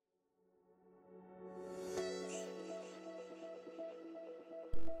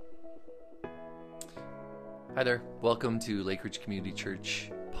Hi there. Welcome to Lake Ridge Community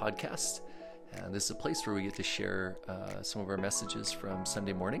Church podcast. And this is a place where we get to share some of our messages from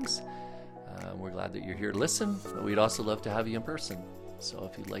Sunday mornings. We're glad that you're here to listen, but we'd also love to have you in person. So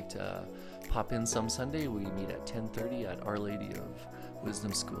if you'd like to pop in some Sunday, we meet at 10:30 at Our Lady of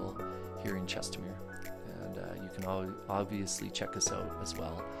Wisdom School here in Chestermere. And you can obviously check us out as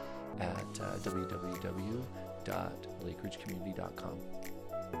well at www.lakeridgecommunity.com.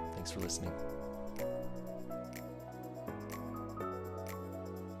 Thanks for listening.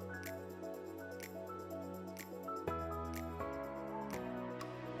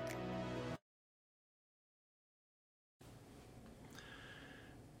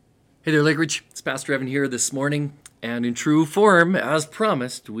 Hey there, Lake Ridge. It's Pastor Evan here this morning, and in true form, as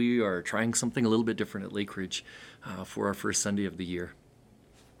promised, we are trying something a little bit different at Lake Ridge for our first Sunday of the year.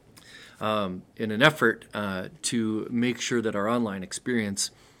 In an effort to make sure that our online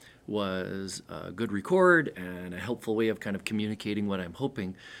experience was a good record and a helpful way of kind of communicating what I'm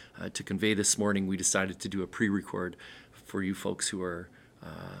hoping to convey this morning, we decided to do a pre-record for you folks who are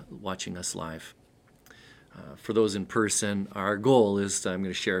watching us live. For those in person, our goal is I'm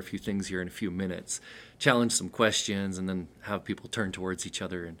going to share a few things here in a few minutes, challenge some questions, and then have people turn towards each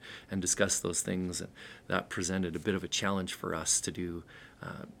other and discuss those things. And that presented a bit of a challenge for us to do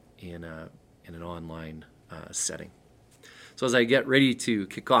in an online setting. So as I get ready to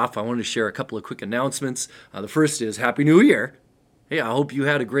kick off, I wanted to share a couple of quick announcements. The first is Happy New Year. Hey, I hope you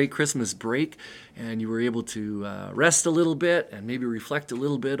had a great Christmas break and you were able to rest a little bit and maybe reflect a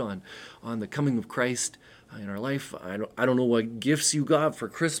little bit on the coming of Christ in our life. I don't know what gifts you got for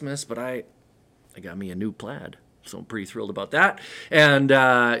Christmas, but I got me a new plaid, so I'm pretty thrilled about that. And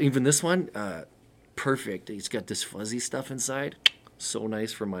even this one, perfect. It's got this fuzzy stuff inside. So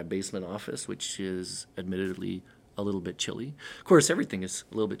nice for my basement office, which is admittedly a little bit chilly. Of course, everything is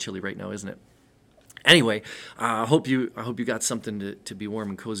a little bit chilly right now, isn't it? Anyway, I hope you got something to be warm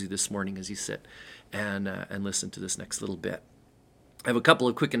and cozy this morning as you sit and listen to this next little bit. I have a couple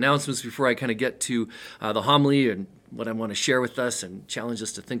of quick announcements before I kind of get to the homily and what I want to share with us and challenge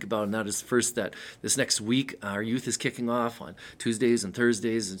us to think about. And that is first that this next week, our youth is kicking off on Tuesdays and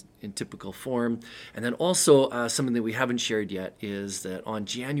Thursdays in typical form. And then also something that we haven't shared yet is that on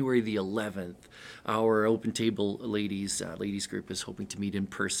January the 11th, our Open Table ladies group is hoping to meet in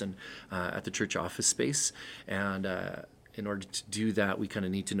person at the church office space. And in order to do that, we kind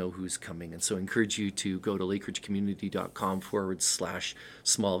of need to know who's coming. And so I encourage you to go to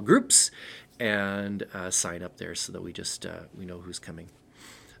lakeridgecommunity.com/small groups and sign up there so that we know who's coming.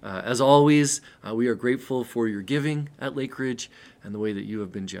 As always, we are grateful for your giving at Lake Ridge and the way that you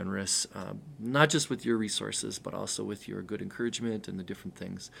have been generous, not just with your resources, but also with your good encouragement and the different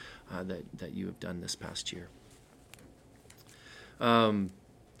things that you have done this past year.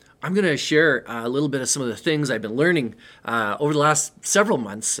 I'm going to share a little bit of some of the things I've been learning over the last several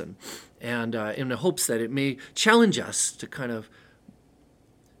months and in the hopes that it may challenge us to kind of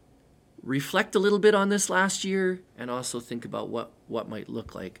reflect a little bit on this last year and also think about what might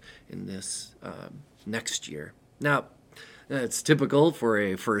look like in this next year. Now, it's typical for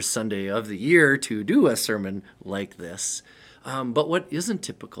a first Sunday of the year to do a sermon like this. But what isn't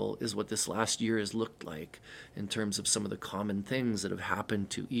typical is what this last year has looked like in terms of some of the common things that have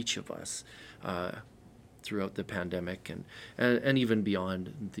happened to each of us throughout the pandemic and even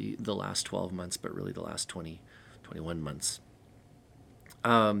beyond the last 12 months, but really the last 21 months.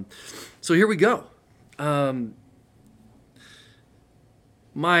 So here we go.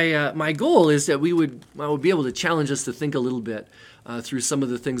 My goal is that I would be able to challenge us to think a little bit through some of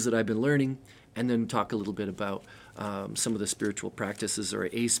the things that I've been learning, and then talk a little bit about some of the spiritual practices or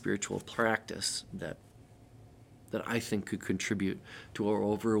a spiritual practice that I think could contribute to our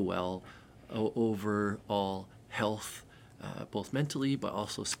overall health, both mentally but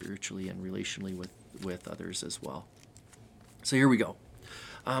also spiritually and relationally with others as well. So here we go.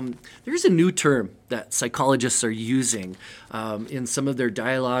 There's a new term that psychologists are using in some of their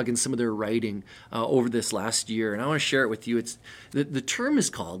dialogue and some of their writing over this last year, and I want to share it with you. The term is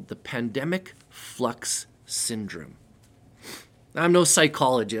called the pandemic flux syndrome. I'm no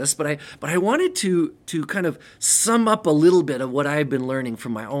psychologist, but I wanted to kind of sum up a little bit of what I've been learning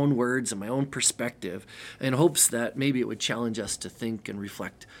from my own words and my own perspective in hopes that maybe it would challenge us to think and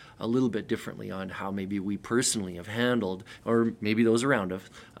reflect a little bit differently on how maybe we personally have handled, or maybe those around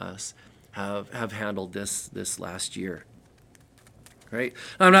us have handled this last year. Right?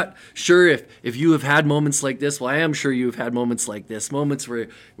 I'm not sure if you have had moments like this. Well, I am sure you have had moments like this, moments where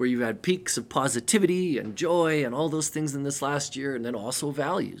you've had peaks of positivity and joy and all those things in this last year, and then also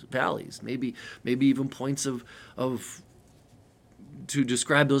valleys, maybe even points of to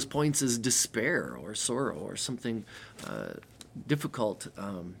describe those points as despair or sorrow or something difficult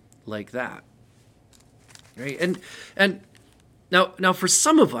like that, right? And now for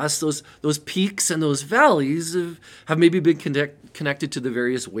some of us, those peaks and those valleys have maybe been connected to the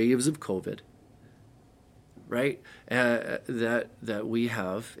various waves of COVID, right? That we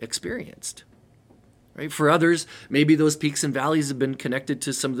have experienced. Right? For others, maybe those peaks and valleys have been connected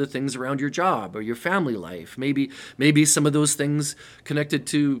to some of the things around your job or your family life. Maybe some of those things connected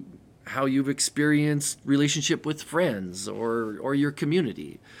to how you've experienced relationship with friends or your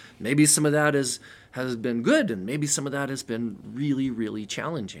community. Maybe some of that has been good, and maybe some of that has been really, really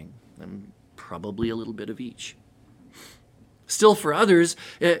challenging, and probably a little bit of each. Still, for others,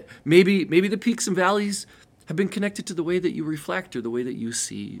 maybe the peaks and valleys have been connected to the way that you reflect or the way that you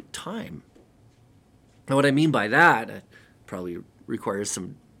see time. Now, what I mean by that, it probably requires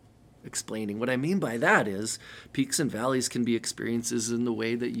some explaining. What I mean by that is peaks and valleys can be experiences in the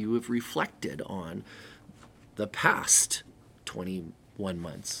way that you have reflected on the past 21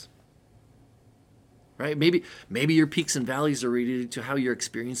 months. Right? Maybe your peaks and valleys are related to how you're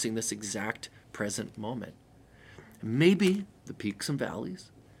experiencing this exact present moment. Maybe the peaks and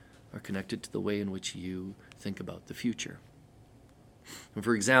valleys are connected to the way in which you think about the future. And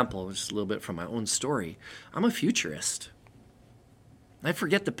for example, just a little bit from my own story, I'm a futurist. I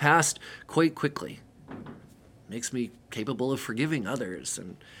forget the past quite quickly. It makes me capable of forgiving others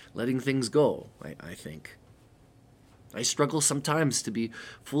and letting things go, I think. I struggle sometimes to be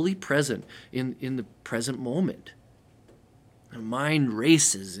fully present in the present moment. My mind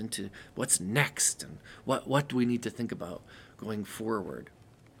races into what's next and what do we need to think about going forward,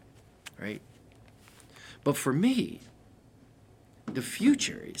 right? But for me, the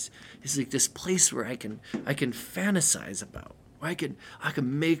future is like this place where I can fantasize about, where I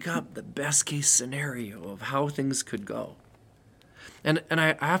can make up the best case scenario of how things could go. And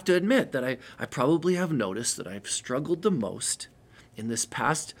I have to admit that I probably have noticed that I've struggled the most in this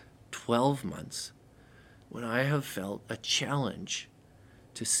past 12 months when I have felt a challenge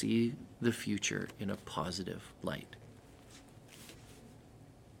to see the future in a positive light.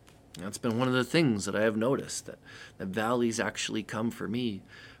 That's been one of the things that I have noticed, that the valleys actually come for me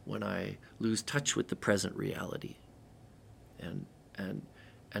when I lose touch with the present reality and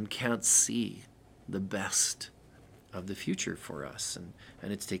can't see the best of the future for us.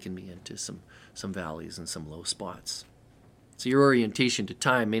 And it's taken me into some valleys and some low spots. So your orientation to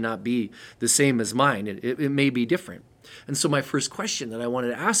time may not be the same as mine. It may be different. And so my first question that I wanted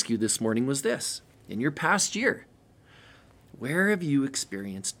to ask you this morning was this. In your past year, where have you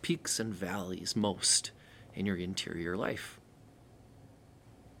experienced peaks and valleys most in your interior life?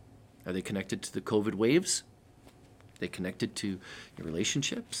 Are they connected to the COVID waves? Are they connected to your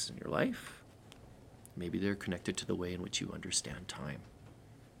relationships and your life? Maybe they're connected to the way in which you understand time.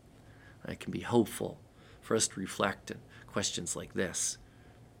 It can be helpful for us to reflect on questions like this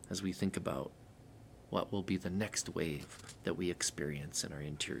as we think about what will be the next wave that we experience in our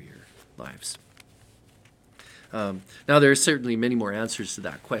interior lives. Now, there are certainly many more answers to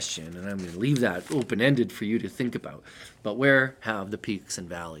that question, and I'm going to leave that open-ended for you to think about. But where have the peaks and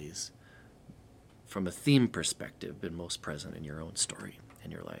valleys, from a theme perspective, been most present in your own story,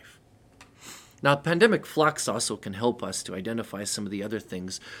 in your life? Now, pandemic flux also can help us to identify some of the other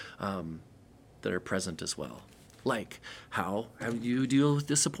things that are present as well. Like, how do you deal with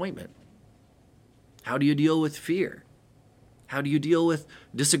disappointment? How do you deal with fear? How do you deal with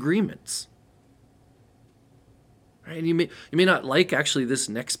disagreements? Right? You may not like actually this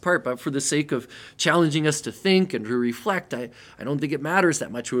next part, but for the sake of challenging us to think and to reflect, I don't think it matters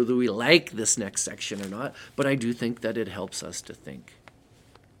that much whether we like this next section or not, but I do think that it helps us to think.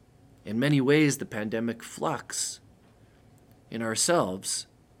 In many ways, the pandemic flux in ourselves,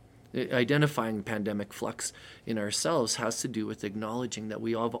 identifying pandemic flux in ourselves, has to do with acknowledging that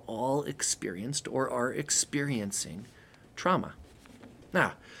we have all experienced or are experiencing trauma.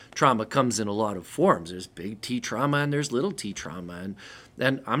 Now, trauma comes in a lot of forms. There's big T trauma and there's little t trauma.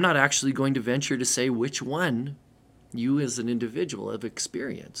 And I'm not actually going to venture to say which one you as an individual have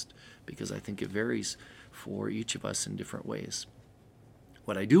experienced, because I think it varies for each of us in different ways.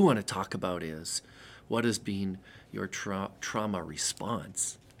 What I do want to talk about is what has been your trauma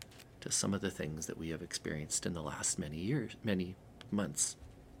response to some of the things that we have experienced in the last many months.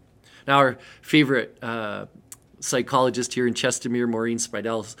 Now, our favorite psychologist here in Chestermere, Maureen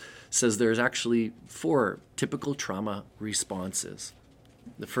Spidell, says there's actually 4 typical trauma responses.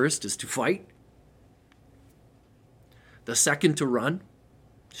 The first is to fight. The second, to run.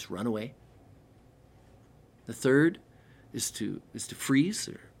 Just run away. The third is to freeze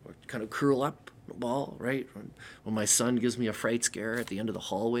or kind of curl up Well, right? When my son gives me a fright scare at the end of the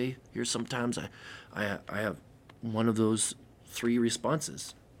hallway here, sometimes I have one of those three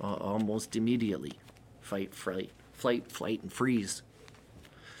responses almost immediately: fight, flight, and freeze.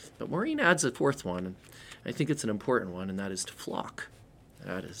 But Maureen adds a fourth one, and I think it's an important one, and that is to flock.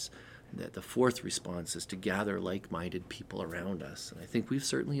 That is that the fourth response is to gather like-minded people around us, and I think we've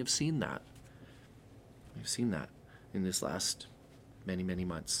certainly have seen that. We've seen that in this last many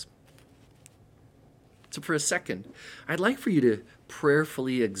months. So for a second, I'd like for you to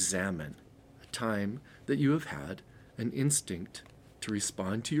prayerfully examine a time that you have had an instinct to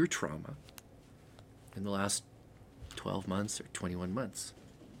respond to your trauma in the last 12 months or 21 months.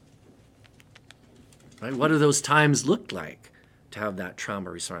 Right? What do those times look like to have that trauma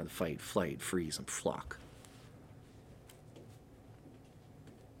respond to fight, flight, freeze, and flock?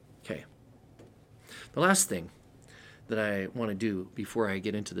 Okay. The last thing that I want to do before I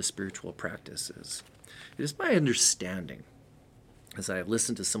get into the spiritual practice is, it is my understanding, as I have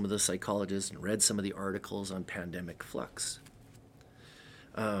listened to some of the psychologists and read some of the articles on pandemic flux,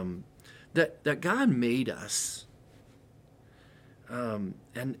 that God made us and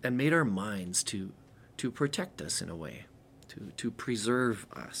made our minds to protect us in a way, to preserve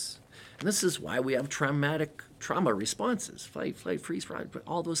us. And this is why we have trauma responses: fight, flight, freeze,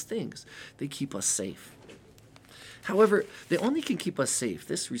 all those things. They keep us safe. However, they only can keep us safe.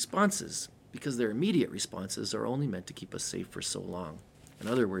 These responses, because their immediate responses, are only meant to keep us safe for so long. In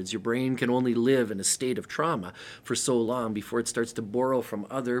other words, your brain can only live in a state of trauma for so long before it starts to borrow from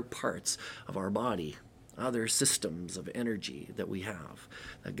other parts of our body, other systems of energy that we have,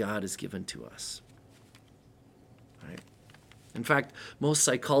 that God has given to us. Right? In fact, most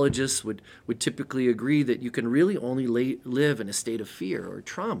psychologists would typically agree that you can really only live in a state of fear or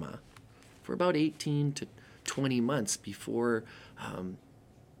trauma for about 18 to 20 months before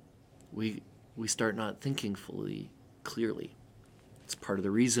we start not thinking fully clearly. It's part of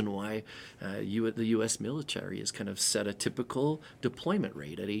the reason why the U.S. military has kind of set a typical deployment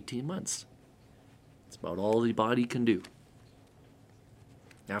rate at 18 months. It's about all the body can do.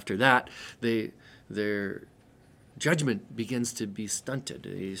 After that, their judgment begins to be stunted.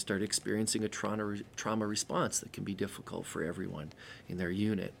 They start experiencing a trauma response that can be difficult for everyone in their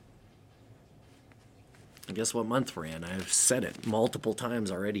unit. And guess what month we're in? I've said it multiple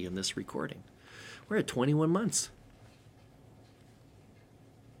times already in this recording. We're at 21 months.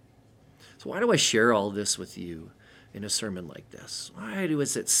 So why do I share all this with you in a sermon like this? Why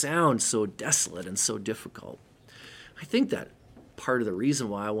does it sound so desolate and so difficult? I think that part of the reason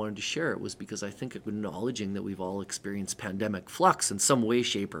why I wanted to share it was because I think acknowledging that we've all experienced pandemic flux in some way,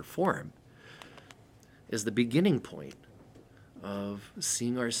 shape, or form is the beginning point of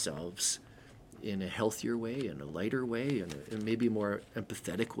seeing ourselves in a healthier way, in a lighter way, in maybe a more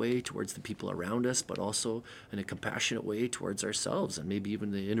empathetic way towards the people around us, but also in a compassionate way towards ourselves, and maybe even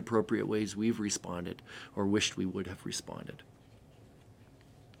the inappropriate ways we've responded or wished we would have responded.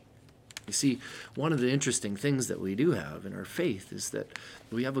 You see, one of the interesting things that we do have in our faith is that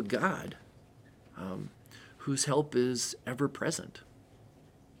we have a God whose help is ever present.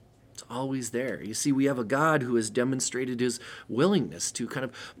 It's always there. You see, we have a God who has demonstrated his willingness to kind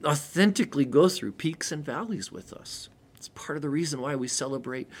of authentically go through peaks and valleys with us. It's part of the reason why we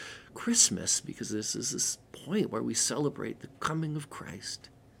celebrate Christmas, because this is this point where we celebrate the coming of Christ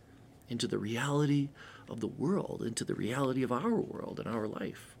into the reality of the world, into the reality of our world and our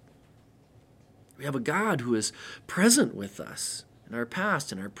life. We have a God who is present with us in our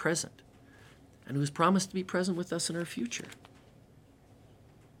past and our present, and who has promised to be present with us in our future.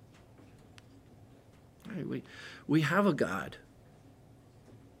 Right, we have a God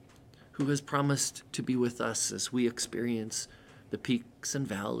who has promised to be with us as we experience the peaks and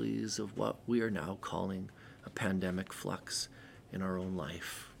valleys of what we are now calling a pandemic flux in our own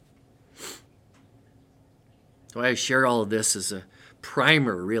life. So I share all of this as a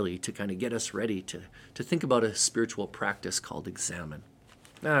primer, really, to kind of get us ready to think about a spiritual practice called Examine.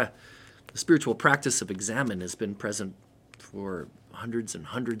 The spiritual practice of Examine has been present for hundreds and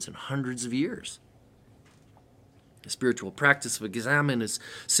hundreds and hundreds of years. The spiritual practice of Examine is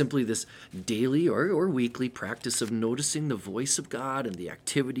simply this daily or weekly practice of noticing the voice of God and the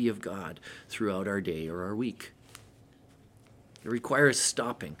activity of God throughout our day or our week. It requires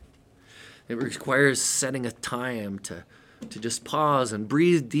stopping. It requires setting a time to just pause and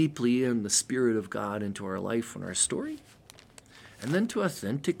breathe deeply in the Spirit of God into our life and our story, and then to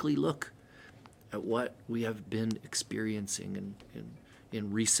authentically look at what we have been experiencing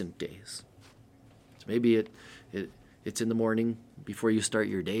in recent days. So maybe it's in the morning before you start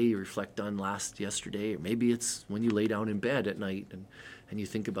your day, you reflect on yesterday, or maybe it's when you lay down in bed at night and you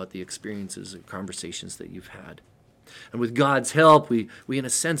think about the experiences and conversations that you've had. And with God's help, we in a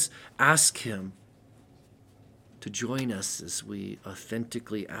sense ask Him to join us as we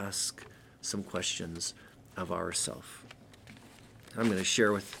authentically ask some questions of ourselves. I'm going to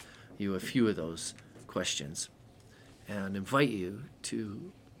share with you a few of those questions and invite you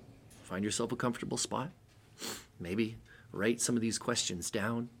to find yourself a comfortable spot. Maybe write some of these questions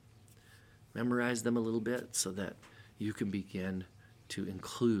down, memorize them a little bit so that you can begin to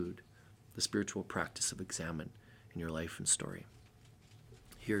include the spiritual practice of examine in your life and story.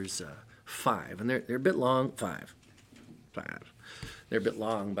 Here's 5, and they're a bit long. Five. They're a bit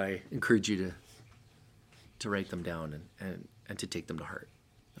long, but I encourage you to write them down and to take them to heart.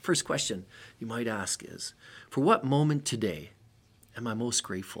 The first question you might ask is, for what moment today am I most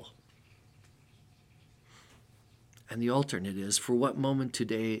grateful? And the alternate is, for what moment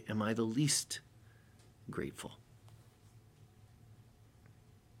today am I the least grateful?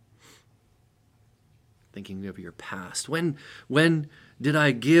 Thinking of your past. When did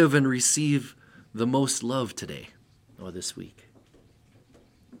I give and receive the most love today or this week?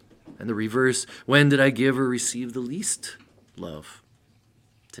 And the reverse, when did I give or receive the least love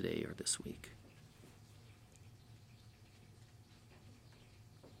today or this week?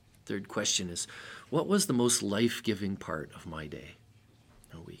 Third question is, what was the most life-giving part of my day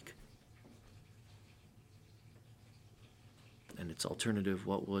or week? And its alternative,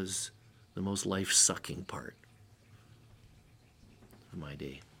 what was the most life-sucking part of my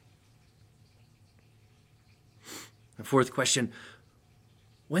day? The fourth question,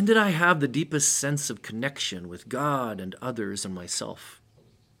 when did I have the deepest sense of connection with God and others and myself?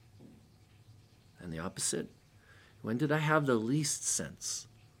 And the opposite, when did I have the least sense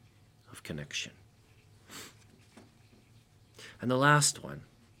of connection? And the last one,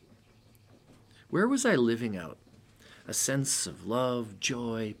 where was I living out a sense of love,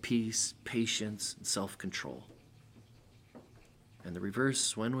 joy, peace, patience, and self-control? And the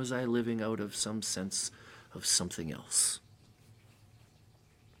reverse, when was I living out of some sense of something else?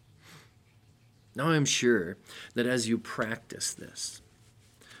 Now I'm sure that as you practice this,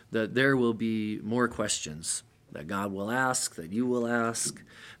 that there will be more questions that God will ask, that you will ask,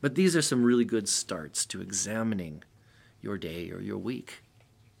 but these are some really good starts to examining your day or your week.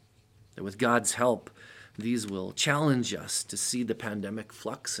 That with God's help, these will challenge us to see the pandemic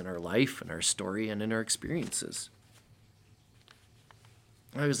flux in our life and our story and in our experiences.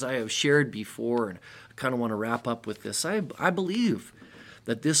 As I have shared before, and I kind of want to wrap up with this, I believe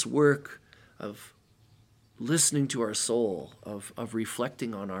that this work of listening to our soul, of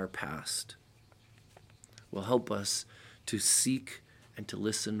reflecting on our past, will help us to seek and to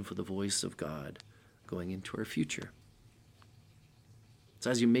listen for the voice of God going into our future. So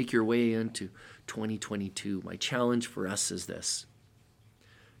as you make your way into 2022, my challenge for us is this.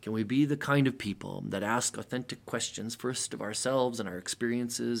 Can we be the kind of people that ask authentic questions first of ourselves and our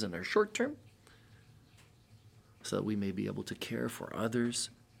experiences and our short term, so that we may be able to care for others,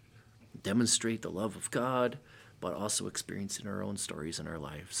 demonstrate the love of God, but also experience in our own stories and our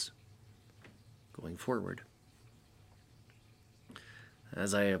lives going forward.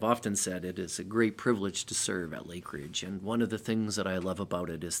 As I have often said, it is a great privilege to serve at Lake Ridge, and one of the things that I love about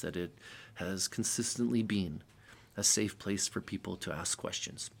it is that it has consistently been a safe place for people to ask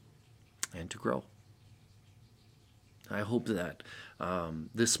questions and to grow. I hope that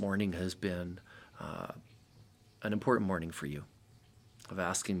this morning has been an important morning for you, of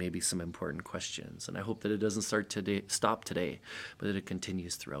asking maybe some important questions, and I hope that it doesn't stop today, but that it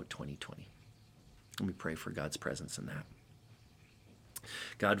continues throughout 2020. Let me pray for God's presence in that.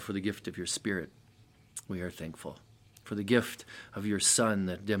 God, for the gift of your Spirit, we are thankful. For the gift of your Son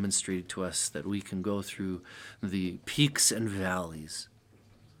that demonstrated to us that we can go through the peaks and valleys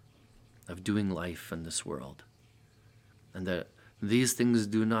of doing life in this world, and that these things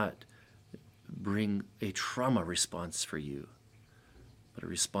do not bring a trauma response for you, but a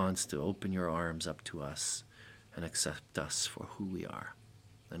response to open your arms up to us and accept us for who we are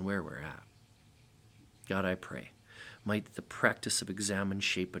and where we're at. God, I pray, might the practice of examine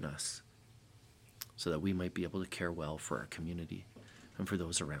shape in us so that we might be able to care well for our community and for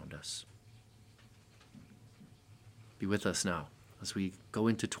those around us. Be with us now as we go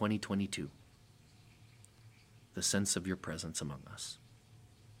into 2022, the sense of your presence among us.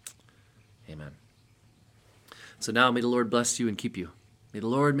 Amen. So now may the Lord bless you and keep you. May the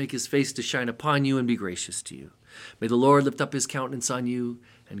Lord make his face to shine upon you and be gracious to you. May the Lord lift up his countenance on you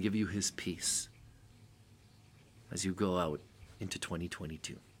and give you his peace as you go out into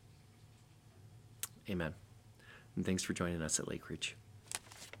 2022. Amen. And thanks for joining us at Lake Ridge.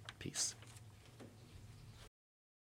 Peace.